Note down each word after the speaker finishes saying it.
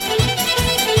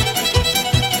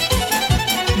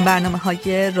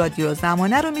برنامه‌های رادیو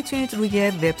زمانه رو میتونید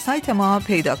روی وبسایت ما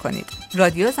پیدا کنید.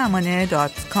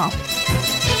 radiozamaneh.com.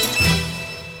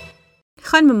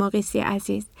 خانم مغیثی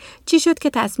عزیز، چی شد که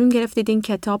تصمیم گرفتید این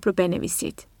کتاب رو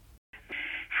بنویسید؟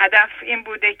 هدف این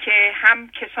بوده که هم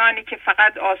کسانی که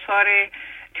فقط آثار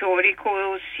تئوریک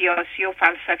و سیاسی و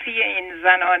فلسفی این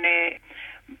زنان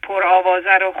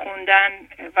پرآوازه رو خوندن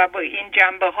و با این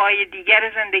جنبه‌های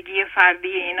دیگر زندگی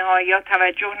فردی اینها یا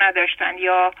توجه نداشتن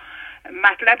یا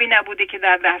مطلبی نبوده که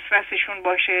در دسترسشون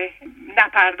باشه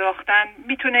نپرداختن،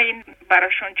 میتونه این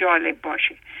براشون جالب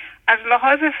باشه. از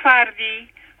لحاظ فردی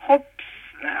خب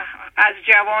از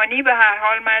جوانی به هر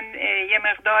حال من یه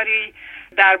مقداری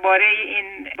درباره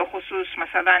این به خصوص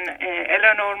مثلا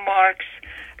الانور مارکس،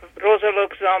 روزا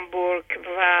لوکزامبورگ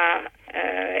و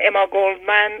اما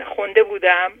گولدمن خونده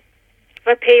بودم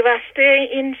و پیوسته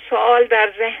این سوال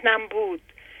در ذهنم بود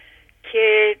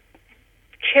که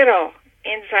چرا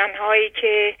این زنهایی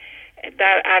که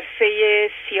در عرصه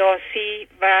سیاسی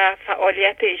و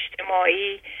فعالیت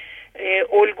اجتماعی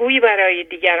الگویی برای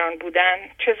دیگران بودن،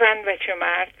 چه زن و چه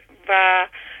مرد، و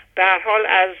به هر حال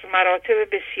از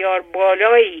مراتب بسیار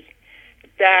بالایی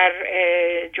در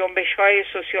جنبش‌های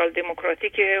سوسیال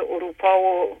دموکراتیک اروپا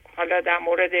و حالا در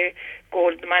مورد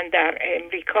گولدمن در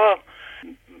امریکا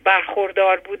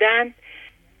برخوردار بودند،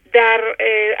 در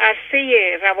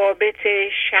عرصه روابط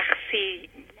شخصی،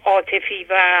 عاطفی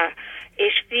و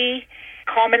عشقی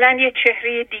کاملا یه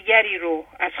چهره دیگری رو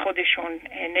از خودشون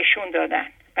نشون دادن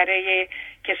برای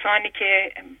کسانی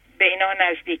که به اینها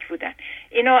نزدیک بودن.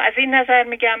 اینو از این نظر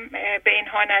میگم به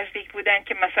اینها نزدیک بودن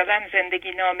که مثلا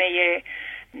زندگی نامه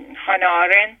هانا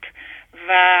آرنت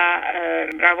و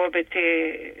روابط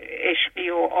عشقی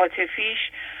و عاطفیش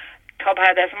تا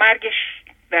بعد از مرگش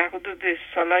در حدود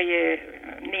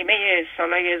نیمه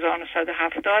سالای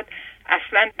 1970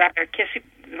 اصلا بر کسی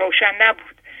روشن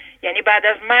نبود. یعنی بعد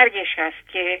از مرگش هست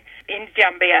که این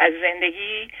جنبه از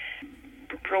زندگی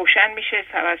روشن میشه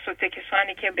توسط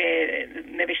کسانی که به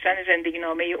نوشتن زندگی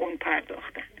نامه اون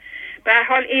پرداختن. به هر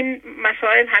حال این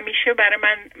مسائل همیشه برای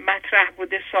من مطرح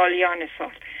بوده سالیان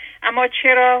سال. اما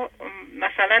چرا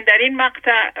مثلا در این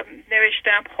مقطع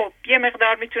نوشتم؟ خب یه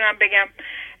مقدار میتونم بگم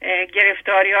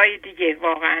گرفتاری های دیگه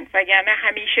واقعا، وگرنه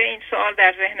همیشه این سوال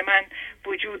در ذهن من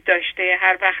وجود داشته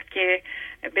هر وقت که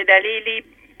به دلیلی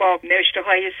با نوشته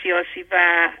های سیاسی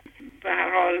و به هر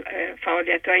حال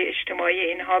فعالیت های اجتماعی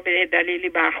اینها به دلیلی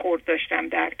برخورد داشتم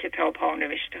در کتاب ها و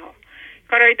نوشته ها.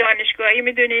 کارهای دانشگاهی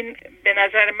میدونین به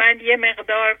نظر من یه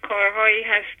مقدار کارهایی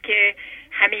هست که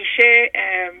همیشه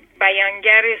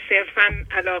بیانگر صرفاً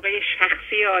علاقه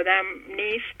شخصی آدم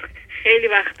نیست. خیلی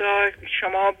وقتا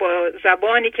شما با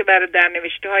زبانی که برای در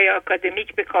نوشته های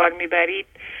اکادمیک به کار میبرید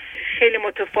خیلی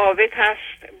متفاوت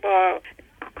هست با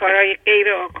کارهای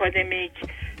غیر اکادمیک.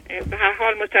 به هر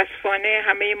حال متاسفانه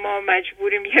همه ما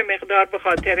مجبوریم یه مقدار به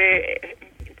خاطر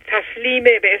تسلیم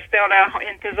به اصطلاح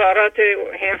انتظارات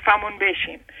حرفمون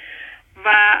بشیم.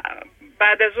 و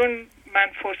بعد از اون من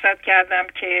فرصت کردم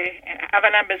که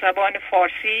اولا به زبان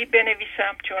فارسی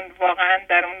بنویسم، چون واقعا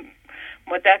در اون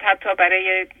مدت حتی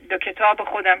برای 2 کتاب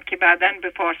خودم که بعداً به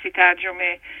فارسی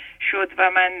ترجمه شد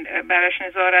و من براش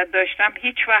نظارت داشتم،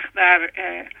 هیچ وقت در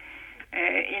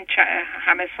این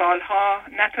همه سالها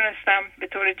نتونستم به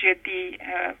طور جدی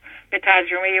به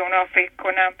ترجمه اونا فکر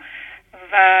کنم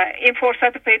و این فرصت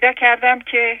رو پیدا کردم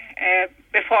که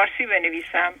به فارسی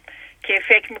بنویسم که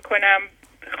فکر میکنم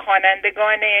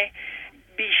خوانندگان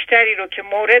بیشتری رو که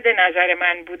مورد نظر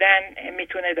من بودن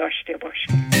میتونه داشته باشه.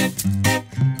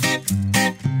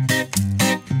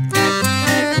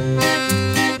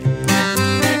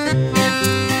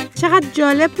 چقدر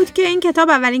جالب بود که این کتاب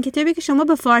اولین کتابی که شما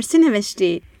به فارسی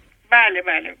نوشتید. بله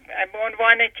به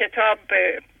عنوان کتاب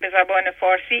به زبان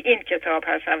فارسی این کتاب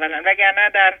هست اولا، وگرنه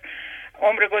در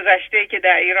عمر گذشته که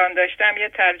در ایران داشتم یه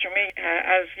ترجمه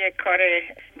از یک کار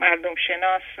مردم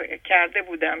شناس کرده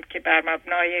بودم که بر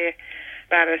مبنای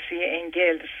بررسی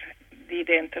انگلز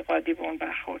دید انتقادی به اون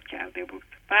برخورد کرده بود.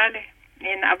 بله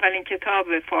این اولین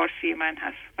کتاب فارسی من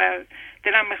هست و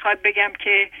دلم میخواد بگم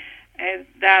که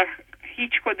در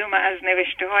هیچ کدوم از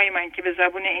نوشته های من که به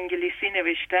زبان انگلیسی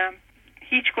نوشتم،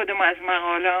 هیچ کدوم از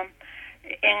مقالام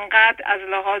اینقدر از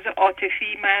لحاظ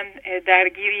عاطفی من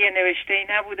درگیری نوشته‌ای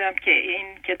نبودم که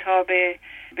این کتاب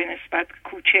به نسبت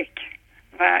کوچک،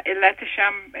 و علتش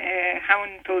هم همون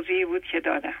توضیحی بود که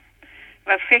دادم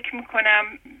و فکر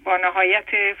میکنم با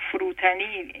نهایت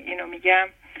فروتنی اینو میگم،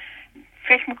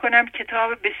 فکر میکنم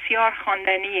کتاب بسیار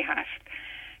خواندنی هست.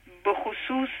 به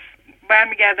خصوص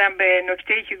برمیگردم به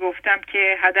نکته‌ای که گفتم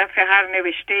که هدف هر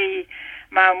نوشته‌ای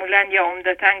معمولاً یا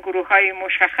عمدتاً گروه‌های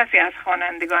مشخصی از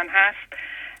خوانندگان هست،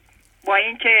 با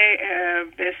اینکه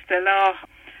به اصطلاح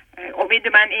امید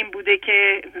من این بوده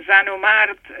که زن و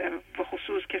مرد به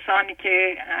خصوص کسانی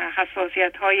که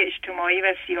حساسیت‌های اجتماعی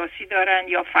و سیاسی دارن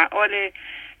یا فعال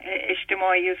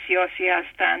اجتماعی و سیاسی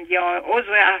هستند یا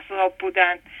عضو احزاب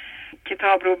بودن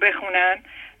کتاب رو بخونن،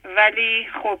 ولی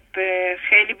خب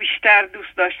خیلی بیشتر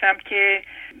دوست داشتم که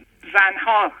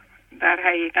زنها در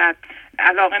حقیقت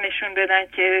علاقه نشون بدن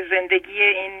که زندگی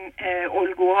این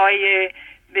الگوهای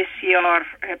بسیار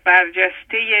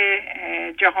برجسته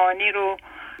جهانی رو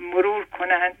مرور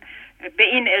کنند، به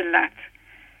این علت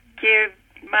که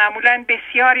معمولاً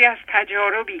بسیاری از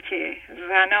تجاربی که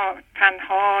زنها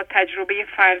تنها تجربه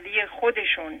فردی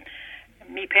خودشون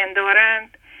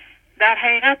میپندارند در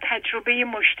حقیقت تجربه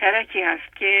مشترکی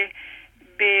است که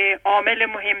به عامل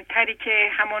مهمتری که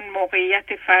همون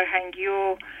موقعیت فرهنگی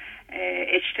و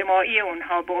اجتماعی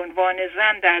اونها به عنوان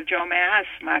زن در جامعه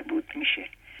هست مربوط میشه.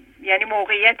 یعنی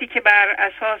موقعیتی که بر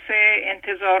اساس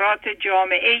انتظارات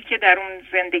جامعه‌ای که در اون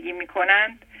زندگی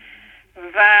میکنند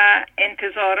و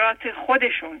انتظارات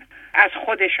خودشون از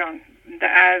خودشان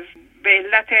از به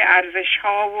علت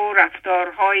ارزش‌ها و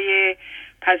رفتارهای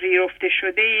پذیرفته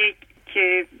شده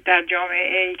که در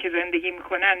جامعه‌ای که زندگی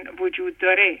میکنن وجود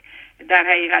داره در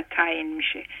حقیقت تعیین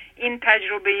میشه. این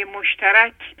تجربه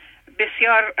مشترک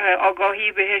بسیار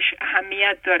آگاهی بهش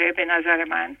اهمیت داره به نظر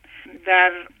من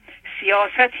در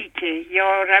سیاستی که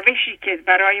یا روشی که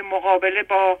برای مقابله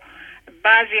با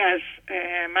بعضی از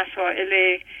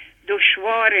مسائل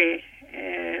دشوار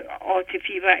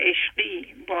عاطفی و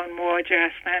عشقی با مواجه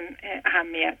هستن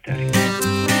اهمیت داره.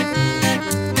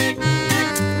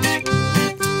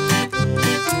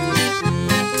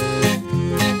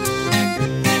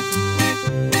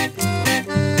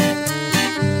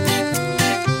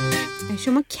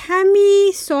 شما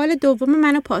کمی سوال دوم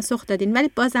منو پاسخ دادین، ولی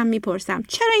بازم میپرسم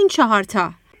چرا این 4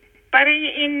 تا؟ برای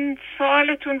این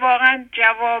سوالتون واقعا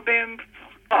جواب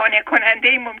قانع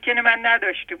کننده ممکنه من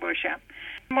نداشته باشم.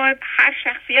 ما هر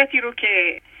شخصیتی رو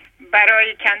که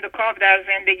برای کندوکاو در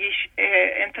زندگیش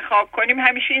انتخاب کنیم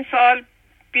همیشه این سوال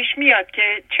پیش میاد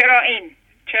که چرا این؟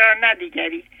 چرا نه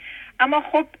دیگری؟ اما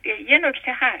خب یه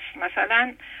نکته هست،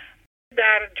 مثلا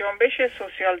در جنبش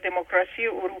سوسیال دموکراسی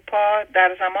اروپا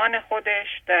در زمان خودش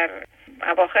در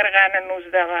اواخر قرن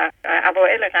 19 و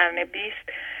اوایل قرن 20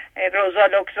 روزا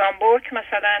لوکزامبورگ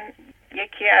مثلا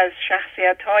یکی از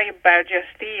شخصیت‌های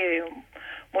برجسته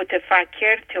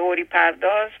متفکر، تئوری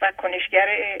پرداز و کنشگر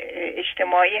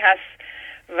اجتماعی هست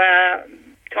و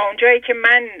تا اونجایی که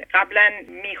من قبلا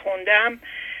میخوندم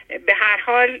به هر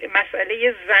حال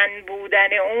مسئله زن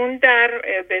بودن اون در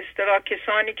به اصطلاح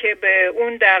کسانی که به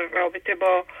اون در رابطه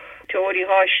با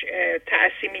تئوری‌هاش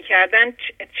تأثیر می‌کردن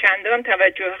چندان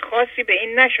توجه خاصی به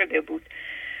این نشده بود.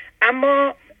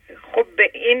 اما خب به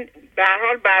این به هر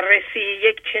حال بررسی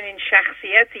یک چنین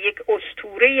شخصیت، یک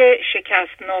اسطوره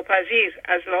شکست ناپذیر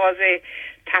از لحاظ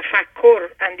تفکر،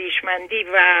 اندیشمندی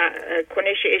و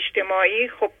کنش اجتماعی،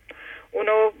 خب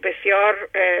اونو بسیار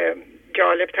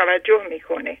جالب توجه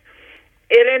میکنه.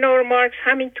 النور مارکس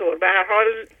همینطور به هر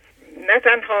حال نه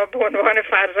تنها به عنوان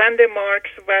فرزند مارکس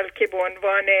بلکه به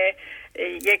عنوان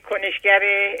یک کنشگر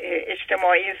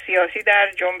اجتماعی و سیاسی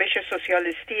در جنبش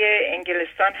سوسیالیستی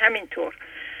انگلستان همینطور.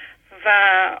 و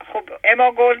خب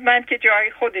اما گلدمن که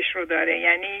جای خودش رو داره،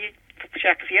 یعنی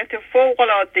شخصیت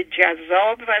فوق‌العاده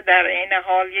جذاب و در عین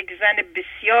حال یک زن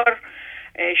بسیار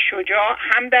شجاع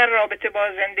هم در رابطه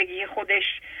با زندگی خودش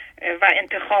و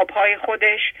انتخاب‌های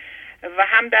خودش و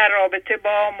هم در رابطه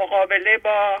با مقابله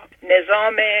با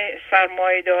نظام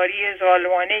سرمایه‌داری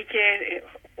ظالمانه‌ای که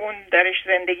اون درش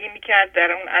زندگی می‌کرد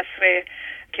در اون عصر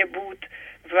که بود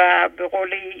و به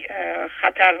قولی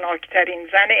خطرناکترین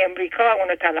زن امریکا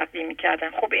اونو تلقی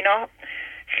می‌کردن. خب اینا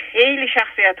خیلی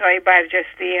شخصیت‌های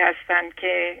برجسته هستن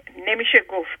که نمیشه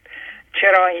گفت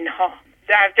چرا اینها.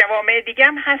 در جوامع دیگه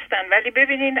هم هستن، ولی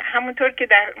ببینین همونطور که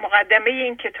در مقدمه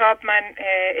این کتاب من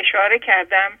اشاره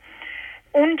کردم،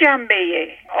 اون جنبه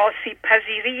آسیب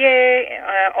پذیری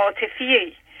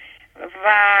عاطفی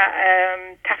و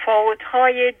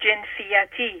تفاوت‌های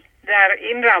جنسیتی در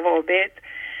این روابط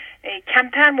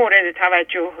کمتر مورد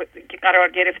توجه قرار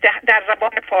گرفته در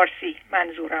زبان فارسی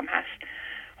منظورم هست.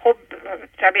 خب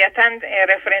طبیعتاً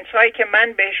رفرنس هایی که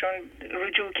من بهشون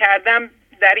رجوع کردم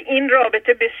در این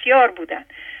رابطه بسیار بودن،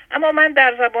 اما من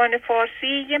در زبان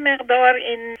فارسی یه مقدار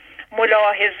این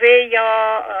ملاحظه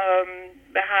یا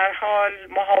به هر حال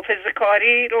محافظه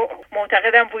کاری رو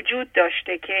معتقدم وجود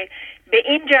داشته که به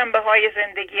این جنبه های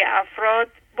زندگی افراد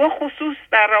با خصوص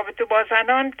در رابطه با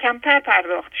زنان کمتر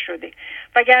پرداخت شده.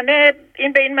 وگرنه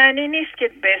این به این معنی نیست که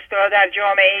به اصطلاح در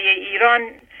جامعه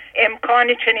ایران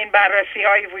امکان چنین بررسی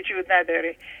هایی وجود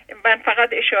نداره. من فقط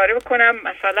اشاره بکنم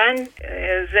مثلا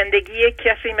زندگی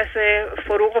کسی مثل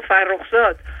فروغ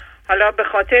فرخزاد، حالا به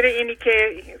خاطر اینی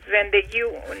که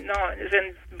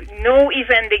نوعی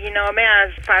زندگی نامه از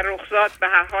فرخزاد به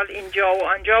هر حال اینجا و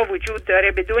آنجا وجود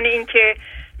داره بدون اینکه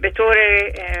به طور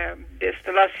به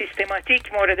اصطلاح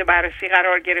سیستماتیک مورد بررسی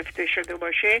قرار گرفته شده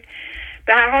باشه،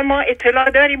 به هر حال ما اطلاع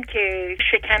داریم که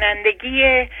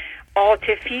شکنندگی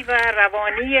عاطفی و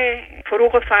روانی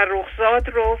فروغ فرخزاد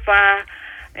رو و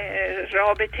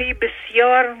رابطه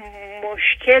بسیار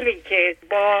مشکلی که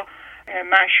با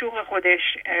معشوق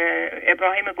خودش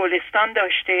ابراهیم گلستان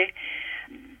داشته،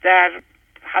 در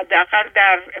حداقل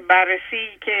در بررسی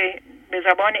که به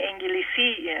زبان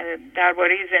انگلیسی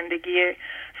درباره زندگی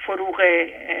فروغ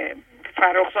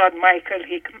فرخزاد مایکل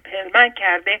هیلمن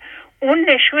کرده، اون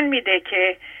نشون میده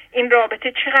که این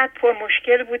رابطه چقدر پر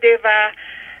مشکل بوده و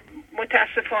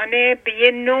متاسفانه به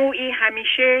یه نوعی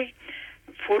همیشه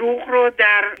فروغ رو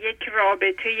در یک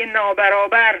رابطه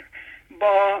نابرابر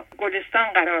با گلستان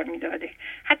قرار میداده.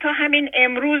 حتی همین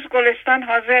امروز گلستان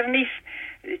حاضر نیست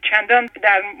چندان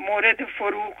در مورد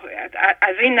فروغ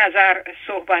از این نظر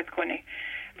صحبت کنه،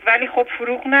 ولی خب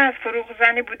فروغ نه، فروغ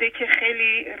زنی بوده که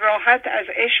خیلی راحت از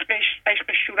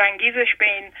عشق شورانگیزش به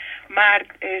این مرد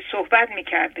صحبت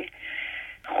میکرده.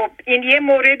 خب این یه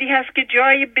موردی هست که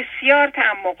جای بسیار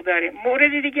تعمق داره.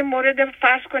 مورد دیگه مورد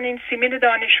فرض کنین سیمین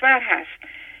دانشور هست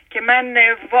که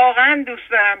من واقعا دوست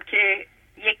دارم که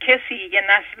یه کسی، یه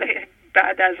نسل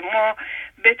بعد از ما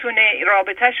بتونه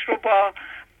رابطش رو با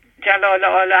جلال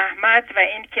آل احمد و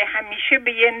این که همیشه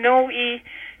به یه نوعی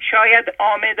شاید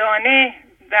آمدانه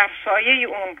در سایه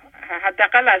اون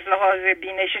حداقل از لحاظ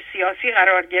بینش سیاسی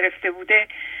قرار گرفته بوده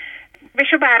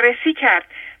بشه بررسی کرد.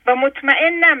 و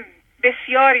مطمئنم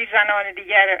بسیاری زنان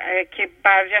دیگر که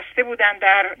برجسته بودند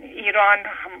در ایران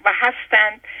و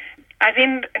هستند از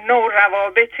این نوع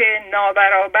روابط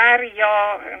نابرابر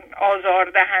یا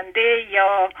آزاردهنده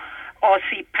یا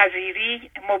آسیب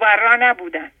پذیری مبرا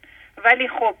نبودند، ولی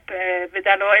خب به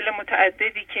دلایل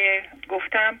متعددی که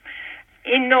گفتم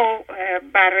این نوع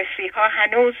بررسی ها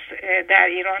هنوز در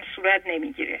ایران صورت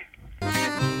نمیگیره.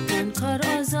 کار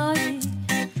آزادی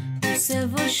بوسه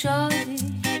و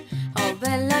شادی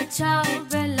بلا چاو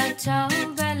بلا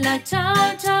چاو بلا چاو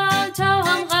چاو چاو،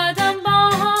 هم قدم با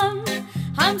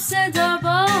هم صدا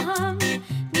با هم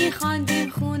میخواندیم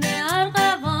خونه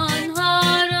ارغوان ها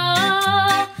را،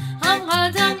 هم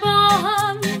قدم با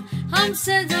هم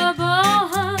صدا با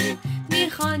هم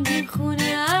میخواندیم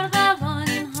خونه ارغوان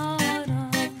ها را.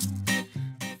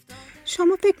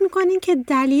 شما فکر میکنین که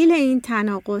دلیل این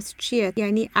تناقض چیه؟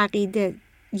 یعنی عقیده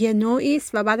یه نوعی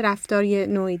است و بعد رفتار یه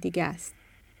نوعی دیگه است.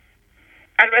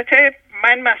 البته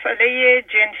من مسئله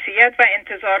جنسیت و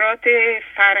انتظارات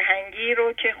فرهنگی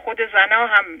رو که خود زنا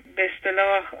هم به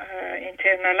اصطلاح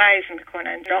اینترنالایز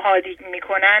میکنن، نهادی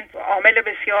میکنن، عامل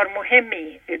بسیار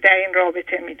مهمی در این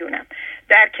رابطه میدونم.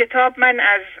 در کتاب من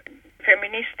از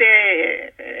فمینیست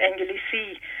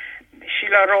انگلیسی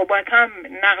شیلا روباتام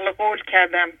نقل قول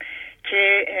کردم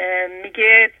که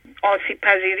میگه آسیب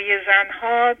پذیری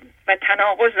زنها و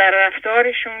تناقض در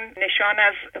رفتارشون نشان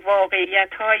از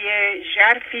واقعیت‌های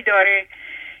ژرفی داره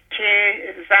که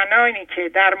زنانی که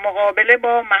در مقابله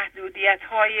با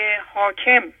محدودیت‌های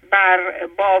حاکم بر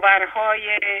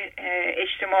باورهای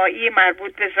اجتماعی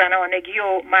مربوط به زنانگی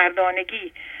و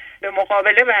مردانگی به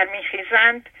مقابله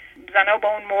برمیخیزند، زنها با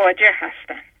اون مواجه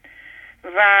هستند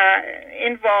و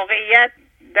این واقعیت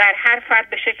در هر فرد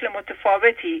به شکل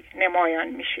متفاوتی نمایان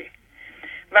میشه.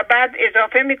 و بعد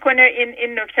اضافه میکنه،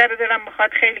 این نکته رو دلم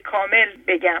میخواد خیلی کامل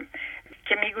بگم،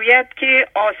 که میگوید که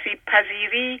آسیب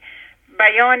پذیری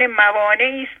بیان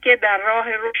موانعی است که در راه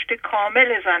رشد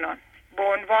کامل زنان به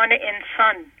عنوان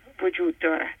انسان وجود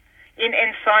دارد. این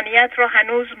انسانیت رو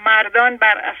هنوز مردان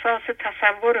بر اساس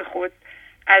تصور خود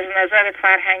از نظر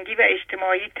فرهنگی و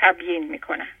اجتماعی تبیین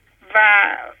میکنن. و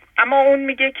اما اون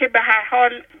میگه که به هر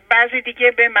حال بعضی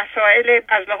دیگه به مسائل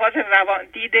از لحاظ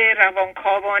دید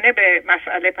روانکاوانه به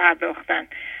مسئله پرداختن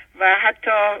و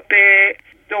حتی به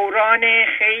دوران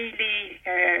خیلی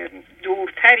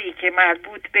دورتری که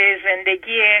مربوط به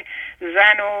زندگی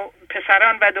زن و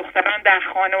پسران و دختران در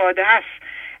خانواده هست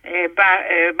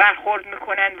برخورد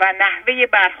میکنن و نحوه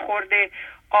برخورد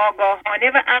آگاهانه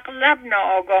و اغلب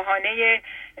ناآگاهانه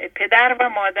پدر و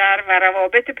مادر و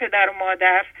روابط پدر و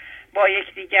مادر با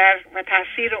یکدیگر و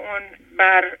تاثیر اون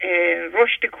بر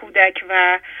رشد کودک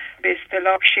و به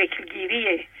اصطلاح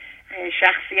شکلگیری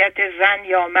شخصیت زن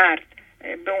یا مرد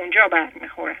به اونجا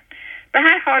برمیخورن. به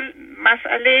هر حال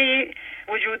مسئله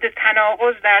وجود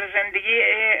تناقض در زندگی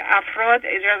افراد،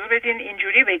 اجازه بدین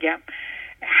اینجوری بگم،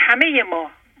 همه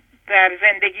ما در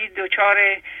زندگی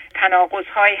دچار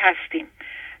تناقض‌هایی هستیم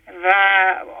و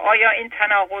آیا این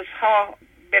تناقض‌ها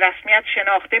به رسمیت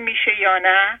شناخته میشه یا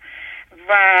نه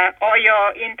و آیا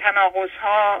این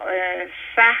تناقض‌ها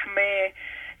سهم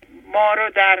ما رو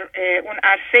در اون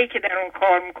عرصه‌ای که در اون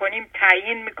کار میکنیم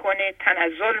تعیین میکنه،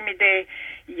 تنزل میده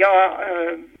یا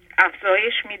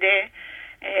افزایش میده.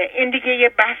 این دیگه یه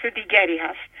بحث دیگری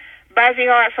هست. بعضی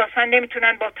ها اساسا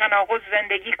نمیتونن با تناقض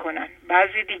زندگی کنن،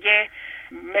 بعضی دیگه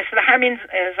مثل همین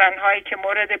زنهایی که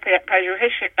مورد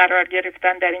پژوهش قرار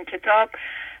گرفتن در این کتاب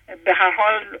به هر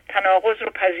حال تناقض رو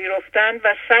پذیرفتن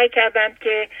و سعی کردند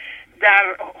که در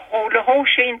حول و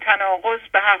حوش این تناقض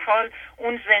به هر حال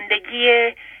اون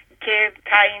زندگی که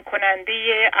تعیین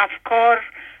کننده افکار،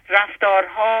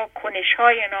 رفتارها،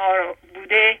 کنش‌های اینها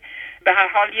بوده به هر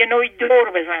حال یه نوعی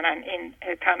دور بزنن این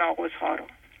تناقض‌ها رو.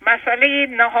 مسئله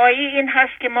نهایی این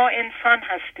هست که ما انسان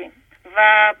هستیم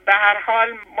و به هر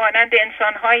حال مانند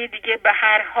انسان‌های دیگه به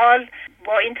هر حال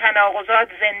با این تناقضات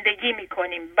زندگی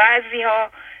می‌کنیم.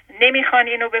 بعضی‌ها نمیخوان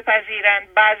اینو بپذیرن،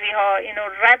 بعضی‌ها اینو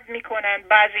رد میکنن،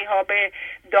 بعضی‌ها به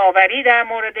داوری در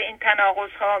مورد این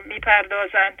تناقض‌ها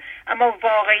میپردازن. اما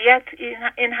واقعیت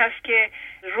این هست که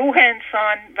روح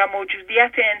انسان و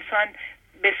موجودیت انسان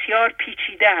بسیار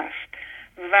پیچیده است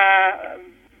و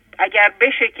اگر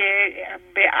بشه که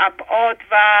به ابعاد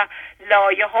و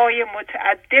لایه‌های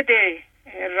متعدد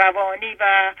روانی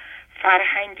و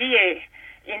فرهنگی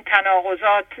این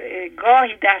تناقضات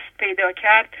گاهی دست پیدا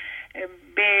کرد،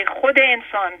 به خود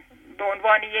انسان به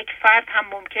عنوان یک فرد هم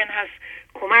ممکن هست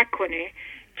کمک کنه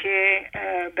که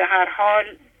به هر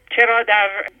حال چرا در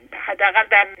حداقل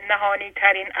در نهانی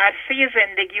ترین عرصه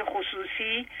زندگی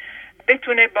خصوصی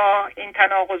بتونه با این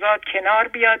تناقضات کنار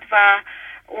بیاد و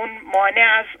اون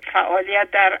مانع از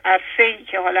فعالیت در عرصه‌ای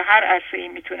که حالا هر عرصه‌ای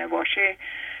میتونه باشه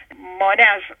مانع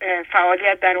از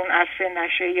فعالیت در اون عرصه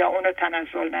نشه یا اونو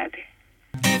تنزل نده.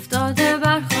 افتاده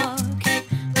بر خاک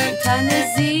من تن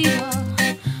زیبا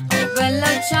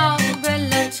بلا چاو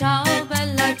بلا چاو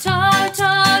بلا چاو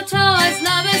چاو چاو از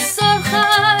لب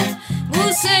سرخت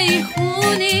بوسه ای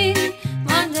خونی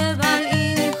مانده بر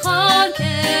این خاک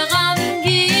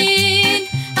غمگین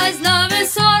از لب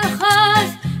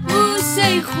سرخت بوسه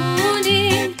ای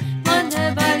خونی مانده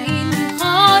بر این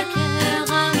خاک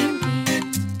غمگین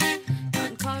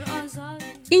من کار آزاد.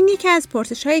 این یکی از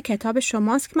پرسش‌های کتاب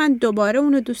شماست که من دوباره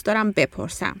اونو دوست دارم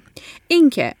بپرسم.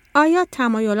 اینکه آیا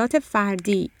تمایلات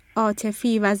فردی،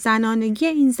 عاطفی و زنانگی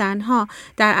این زنها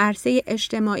در عرصه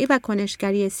اجتماعی و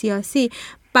کنشگری سیاسی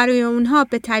برای اونها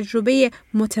به تجربه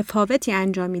متفاوتی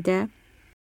انجام میده؟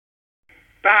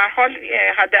 به هر حال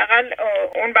حداقل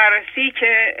اون بررسی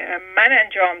که من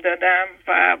انجام دادم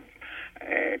و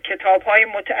کتاب‌های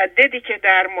متعددی که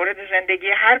در مورد زندگی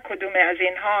هر کدوم از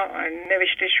اینها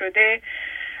نوشته شده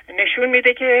نشون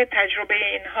میده که تجربه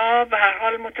اینها به هر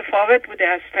حال متفاوت بوده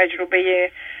از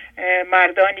تجربه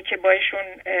مردانی که باشون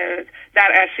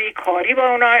در عرصه کاری با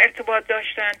اونا ارتباط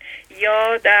داشتن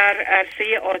یا در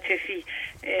عرصه عاطفی.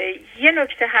 یه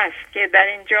نکته هست که در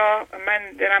اینجا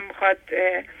من دارم میخواد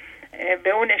به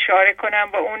اون اشاره کنم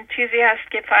و اون چیزی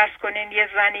هست که فرض کنین یه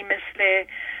زنی مثل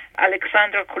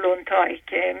الکساندرا کلونتای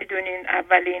که میدونین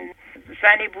اولین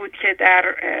زنی بود که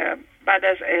در بعد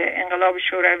از انقلاب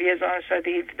شوروی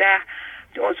 1917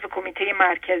 عضو کمیته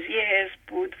مرکزی حزب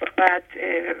بود و بعد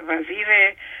وزیر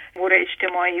امور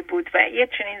اجتماعی بود و یه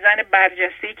چنین زن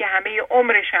برجسته‌ای که همه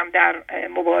عمرش هم در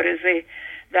مبارزه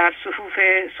در صفوف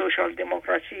سوشال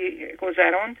دموکراسی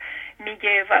گذروند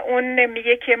میگه و اون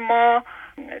میگه که ما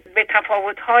به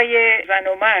تفاوت‌های زن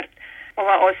و مرد و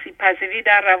آسیب پذیری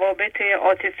در روابط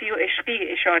عاطفی و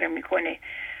عشقی اشاره میکنه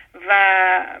و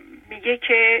میگه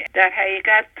که در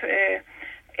حقیقت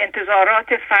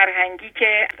انتظارات فرهنگی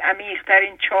که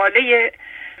عمیق‌ترین چاله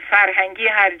فرهنگی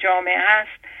هر جامعه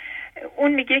است،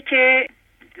 اون میگه که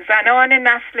زنان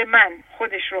نسل من،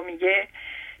 خودش رو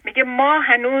میگه ما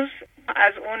هنوز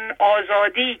از اون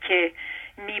آزادی که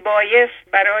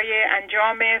میبایست برای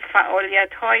انجام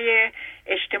فعالیت‌های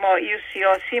اجتماعی و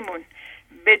سیاسیمون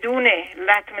بدون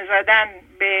لطمه زدن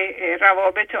به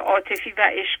روابط عاطفی و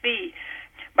عشقی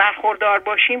برخوردار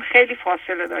باشیم خیلی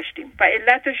فاصله داشتیم و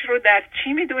علتش رو در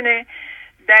چی میدونه؟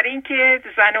 در اینکه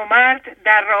زن و مرد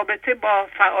در رابطه با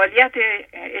فعالیت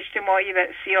اجتماعی و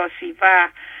سیاسی و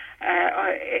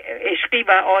عشقی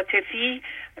و عاطفی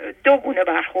دو گونه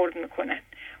برخورد میکنن.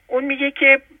 اون میگه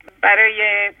که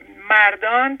برای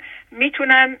مردان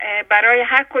میتونن برای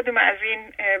هر کدوم از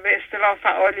این به اصطلاح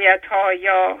فعالیت‌ها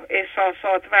یا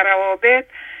احساسات و روابط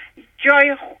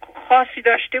جای خاصی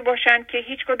داشته باشن که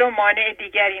هیچ کدوم مانع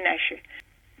دیگری نشه.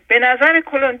 به نظر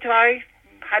کلونتای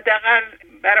حداقل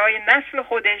برای نسل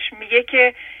خودش میگه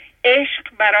که عشق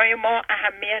برای ما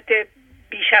اهمیت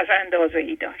بیش از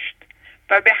اندازه‌ای داشت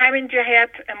و به همین جهت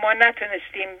ما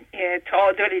نتونستیم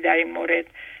تعادلی در این مورد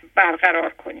برقرار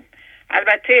کنیم.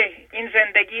 البته این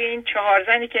زندگی این 4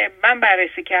 زنی که من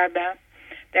بررسی کردم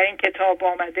در این کتاب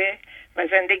آمده و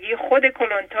زندگی خود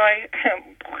کلونتای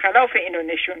خلاف اینو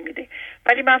نشون میده،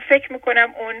 ولی من فکر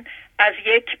میکنم اون از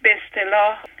یک به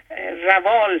اصطلاح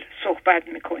روال صحبت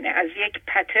میکنه، از یک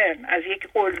پترن، از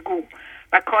یک الگو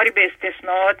و کاری به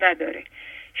استثناءات نداره.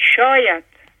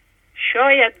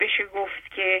 شاید بشه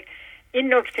گفت که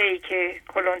این نکته‌ای که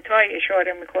کلونتای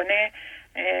اشاره میکنه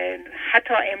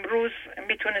حتی امروز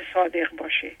میتونه صادق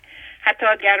باشه. حتی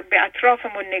اگر به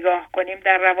اطرافمون نگاه کنیم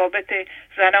در روابط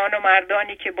زنان و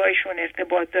مردانی که با ایشون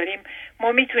ارتباط داریم،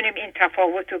 ما میتونیم این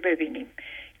تفاوت رو ببینیم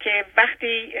که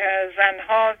وقتی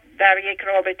زنها در یک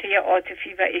رابطه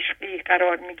عاطفی و عشقی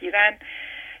قرار میگیرن،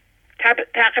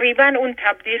 تقریبا اون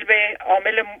تبدیل به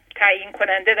عامل تعیین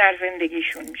کننده در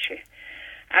زندگیشون میشه،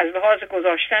 از لحاظ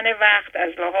گذاشتن وقت،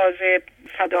 از لحاظ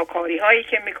فداکاری هایی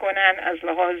که میکنن، از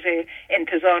لحاظ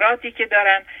انتظاراتی که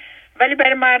دارن. ولی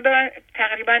برای مردان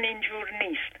تقریبا اینجور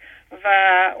نیست و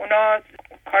اونا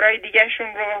کارهای دیگرشون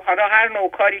رو حالا هر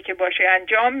نوع کاری که باشه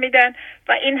انجام میدن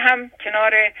و این هم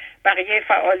کنار بقیه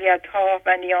فعالیت ها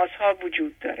و نیازها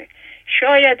وجود داره.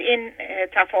 شاید این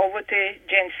تفاوت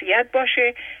جنسیت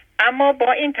باشه، اما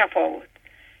با این تفاوت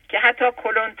که حتی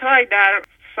کلونتای در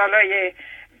سالهای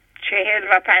 40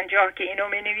 و 50 که اینو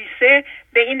می نویسه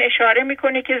به این اشاره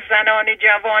میکنه که زنان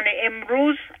جوان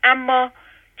امروز اما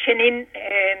چنین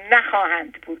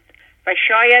نخواهند بود و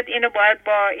شاید اینو باید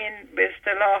با این به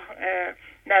اصطلاح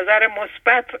نظر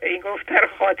مثبت این گفته رو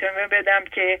خاتمه بدم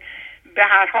که به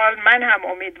هر حال من هم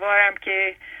امیدوارم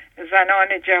که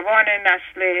زنان جوان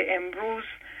نسل امروز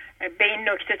به این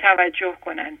نکته توجه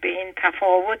کنن، به این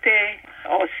تفاوت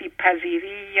آسیب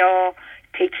پذیری یا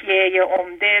تکیه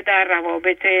عمده در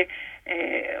روابط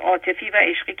عاطفی و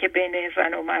عشقی که بین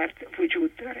زن و مرد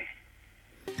وجود داره.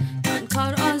 من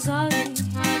کار آزادی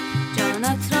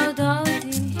جانت را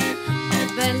دادی،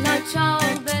 بلا چاو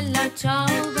بلا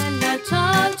چاو بلا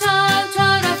چاو چاو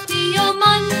چاو، رفتی و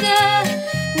مانده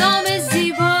نام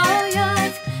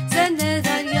زیبایت زنده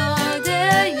در یاد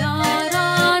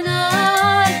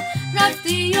یارانت،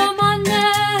 رفتی و مانده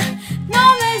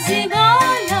نام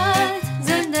زیبایت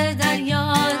زنده در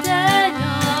یاد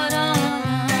یارانت.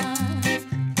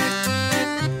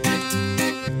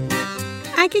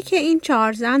 اگه که این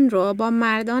 4 زن رو با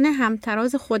مردان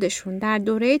همتراز خودشون در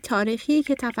دوره تاریخی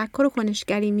که تفکر و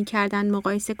کنشگری می‌کردن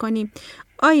مقایسه کنیم،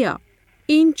 آیا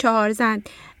این 4 زن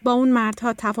با اون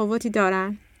مردها تفاوتی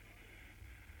دارن؟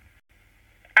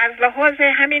 از لحاظ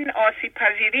همین آسیب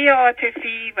پذیری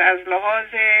عاطفی و از لحاظ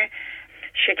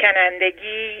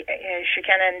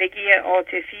شکنندگی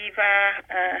عاطفی و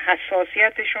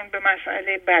حساسیتشون به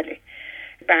مسئله، بله،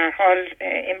 به هر حال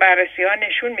این بررسی ها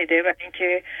نشون میده و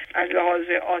اینکه از لحاظ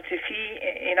عاطفی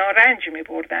اینا رنج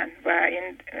میبردن و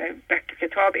این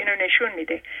کتاب اینو نشون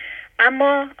میده.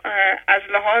 اما از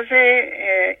لحاظ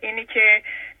اینی که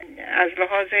از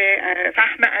لحاظ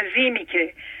فهم عظیمی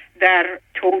که در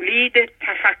تولید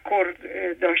تفکر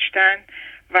داشتن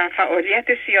و فعالیت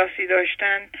سیاسی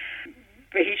داشتن،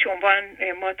 به هیچ عنوان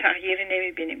ما تغییری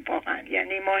نمیبینیم واقعا.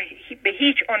 یعنی ما به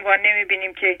هیچ عنوان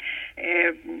نمیبینیم که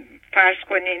فرض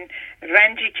کنین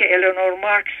رنجی که الانور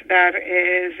مارکس در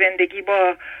زندگی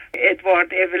با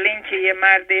ادوارد اولین که یه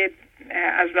مرد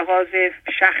از لحاظ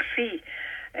شخصی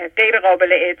غیر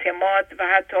قابل اعتماد و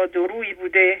حتی درویی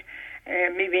بوده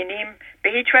میبینیم، به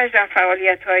هیچ وجه در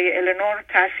فعالیت‌های الانور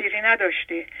تأثیری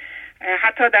نداشته.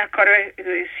 حتی در کار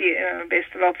به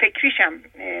اصطلاح فکریش هم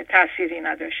تأثیری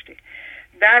نداشته.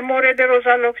 در مورد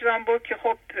روزا لوکزامبورگ که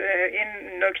خب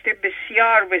این نکته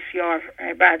بسیار بسیار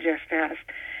برجسته است،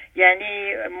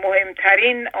 یعنی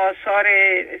مهمترین آثار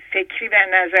فکری و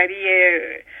نظری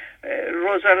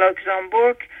روزا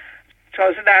لوکزامبورگ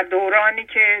تازه در دورانی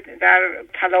که در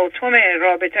تلاطم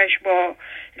رابطش با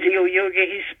لیو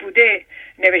یوگهیس بوده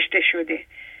نوشته شده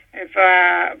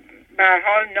و به هر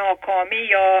حال ناکامی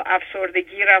یا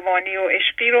افسردگی روانی و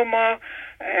عشقی رو ما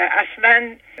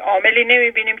اصلا عاملی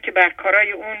نمیبینیم که بر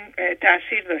کارای اون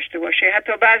تأثیر داشته باشه.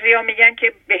 حتی بعضیا میگن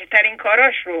که بهترین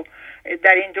کاراش رو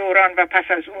در این دوران و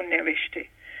پس از اون نوشته.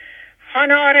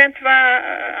 هانا آرنت و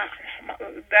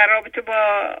در رابطه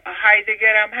با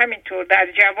هایدگر هم همینطور در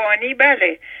جوانی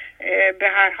بله به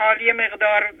هر حال یه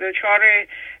مقدار دچار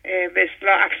به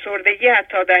اصطلاح افسردگی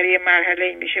حتی در یه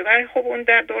مرحله میشه، ولی خب اون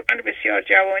در دوران بسیار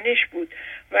جوانیش بود.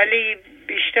 ولی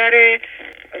بیشتر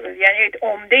یعنی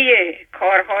عمده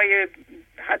کارهای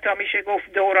حتی میشه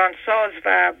گفت دورانساز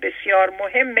و بسیار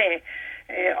مهم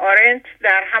آرنت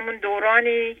در همون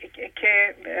دورانی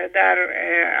که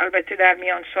البته در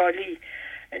میان سالی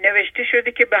نوشته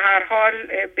شده که به هر حال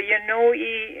به یه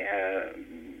نوعی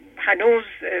هنوز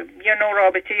یه نوع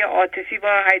رابطه عاطفی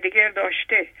با هایدگر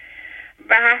داشته.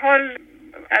 به هر حال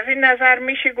از این نظر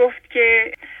میشه گفت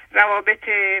که روابط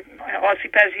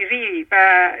آسیب‌پذیری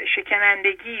و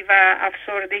شکنندگی و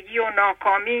افسردگی و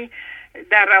ناکامی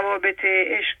در روابط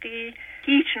عشقی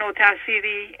هیچ نوع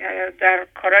تأثیری در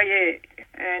کارهای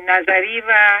نظری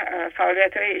و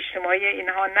فعالیت‌های اجتماعی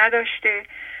اینها نداشته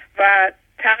و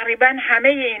تقریبا همه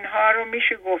اینها رو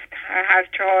میشه گفت هر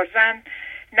 4 زن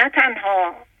نه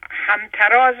تنها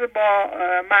همتراز با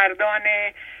مردان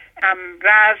هم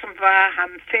رزم و هم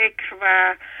فکر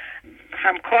و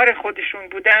همکار خودشون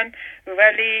بودن،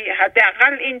 ولی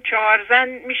حداقل این 4 زن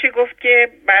میشه گفت که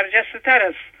برجسته تر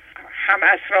از هم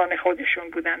اسران خودشون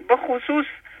بودن. با خصوص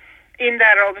این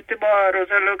در رابطه با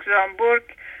روزا لوکزامبورگ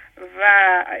و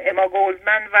اما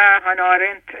گولدمن و هانا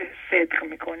آرنت صدق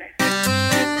میکنه.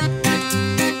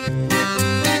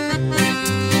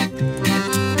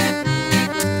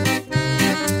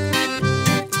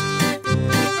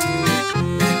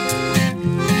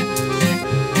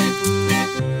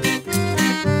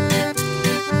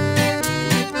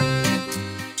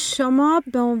 شما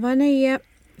به عنوان یه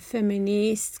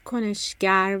فمینیست،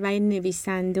 کنشگر و یه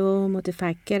نویسنده و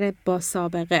متفکر با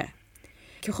سابقه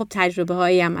که خب تجربه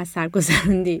هایی هم از سر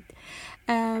گذروندید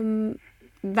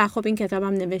و خب این کتاب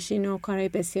هم نوشتین و کارهای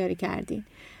بسیاری کردین،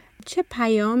 چه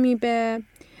پیامی به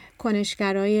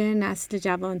کنشگرای نسل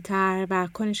جوانتر و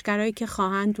کنشگرایی که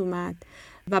خواهند اومد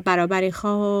و برابری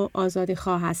خواه و آزادی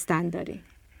خواه هستند دارین؟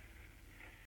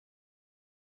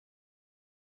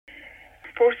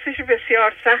 پرسش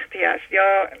بسیار سختی است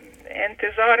یا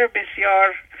انتظار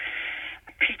بسیار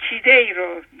پیچیده ای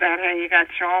رو در حقیقت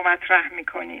شما مطرح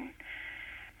میکنین.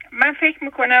 من فکر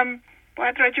میکنم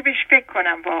باید راجبش فکر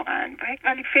کنم واقعا،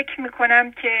 ولی فکر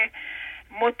میکنم که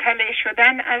مطلع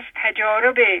شدن از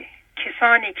تجارب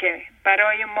کسانی که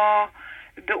برای ما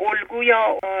به الگو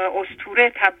یا اسطوره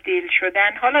تبدیل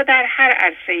شدن، حالا در هر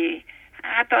عرصه‌ای،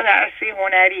 حتی در عرصه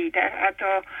هنری، حتی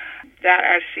در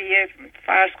عرصه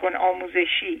فرض کن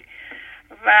آموزشی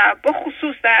و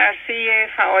بخصوص در عرصه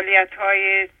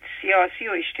فعالیت‌های سیاسی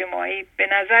و اجتماعی، به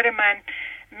نظر من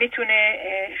میتونه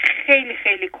خیلی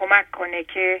خیلی کمک کنه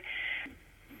که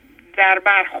در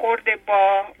برخورد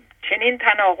با چنین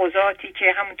تناقضاتی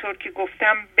که همونطور که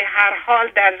گفتم به هر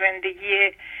حال در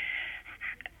زندگی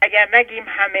اگر نگیم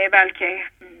همه بلکه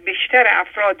بیشتر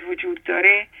افراد وجود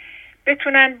داره،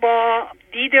 بتونن با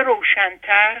دید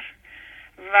روشن‌تر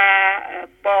و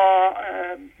با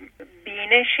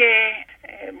بینش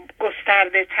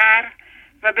گسترده‌تر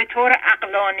و به طور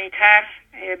عقلانی‌تر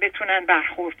بتونن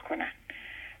برخورد کنن.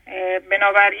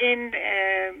 بنابراین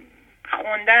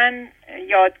خوندن،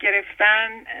 یاد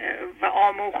گرفتن و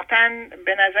آموختن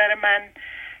به نظر من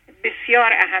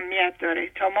بسیار اهمیت داره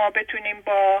تا ما بتونیم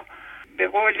با به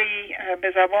قولی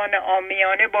به زبان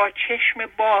عامیانه با چشم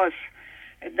باز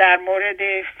در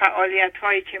مورد فعالیت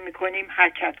هایی که میکنیم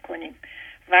حرکت کنیم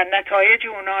و نتایج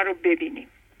اونا رو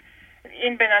ببینیم.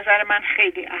 این به نظر من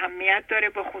خیلی اهمیت داره،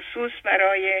 به خصوص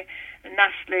برای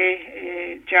نسل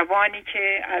جوانی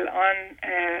که الان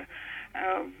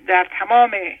در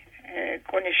تمام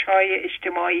کنش‌های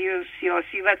اجتماعی و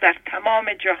سیاسی و در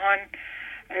تمام جهان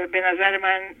به نظر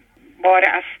من بار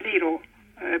اصلی رو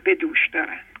به دوش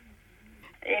دارن.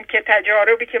 این که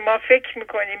تجاربی که ما فکر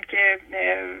میکنیم که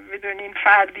بدونین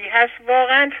فردی هست،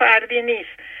 واقعا فردی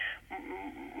نیست،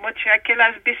 متشکل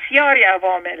از بسیاری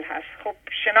عوامل هست. خب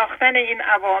شناختن این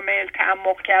عوامل،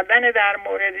 تعمق کردن در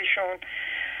موردشون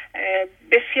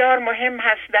بسیار مهم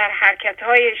هست در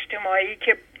حرکت‌های اجتماعی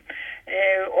که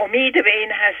امید به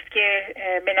این هست که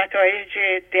به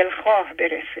نتایج دلخواه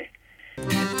برسه.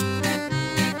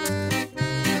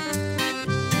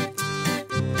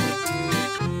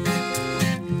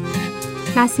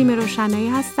 نسیم روشنایی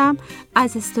هستم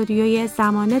از استودیوی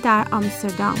زمانه در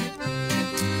آمستردام.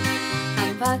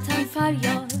 هموطن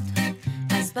فریاد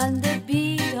از بند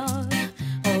بیدار،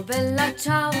 او بلا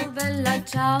چاو بلا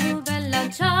چاو بلا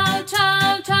چاو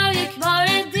چاو چاو، یک بار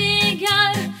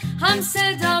دیگر هم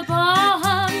صدا با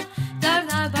هم در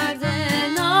نبرد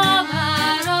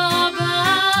نابرابر.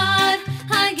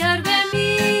 اگر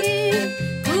بمیریم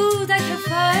کودک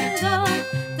فردا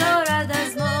دارد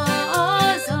از ما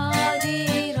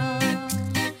آزادی را.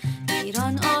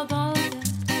 ایران آباده،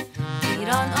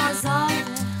 ایران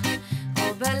آزاده، او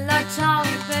بلا چاو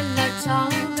بلا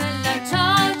چاو بلا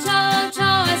چاو چاو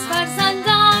چاو، از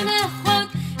فرزندان خود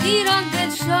ایران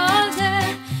دل شده،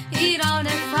 ایران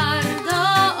فردا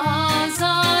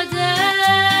آزاده.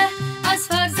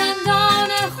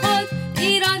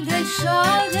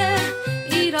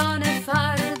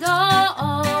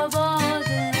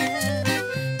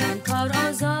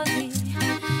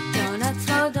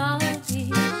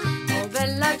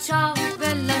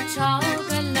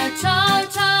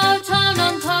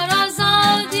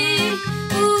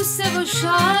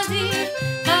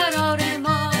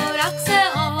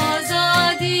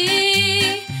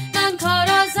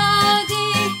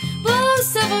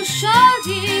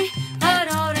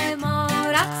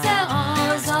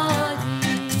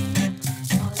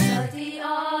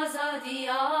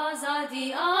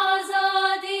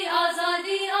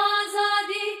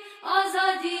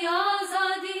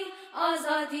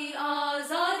 رادیو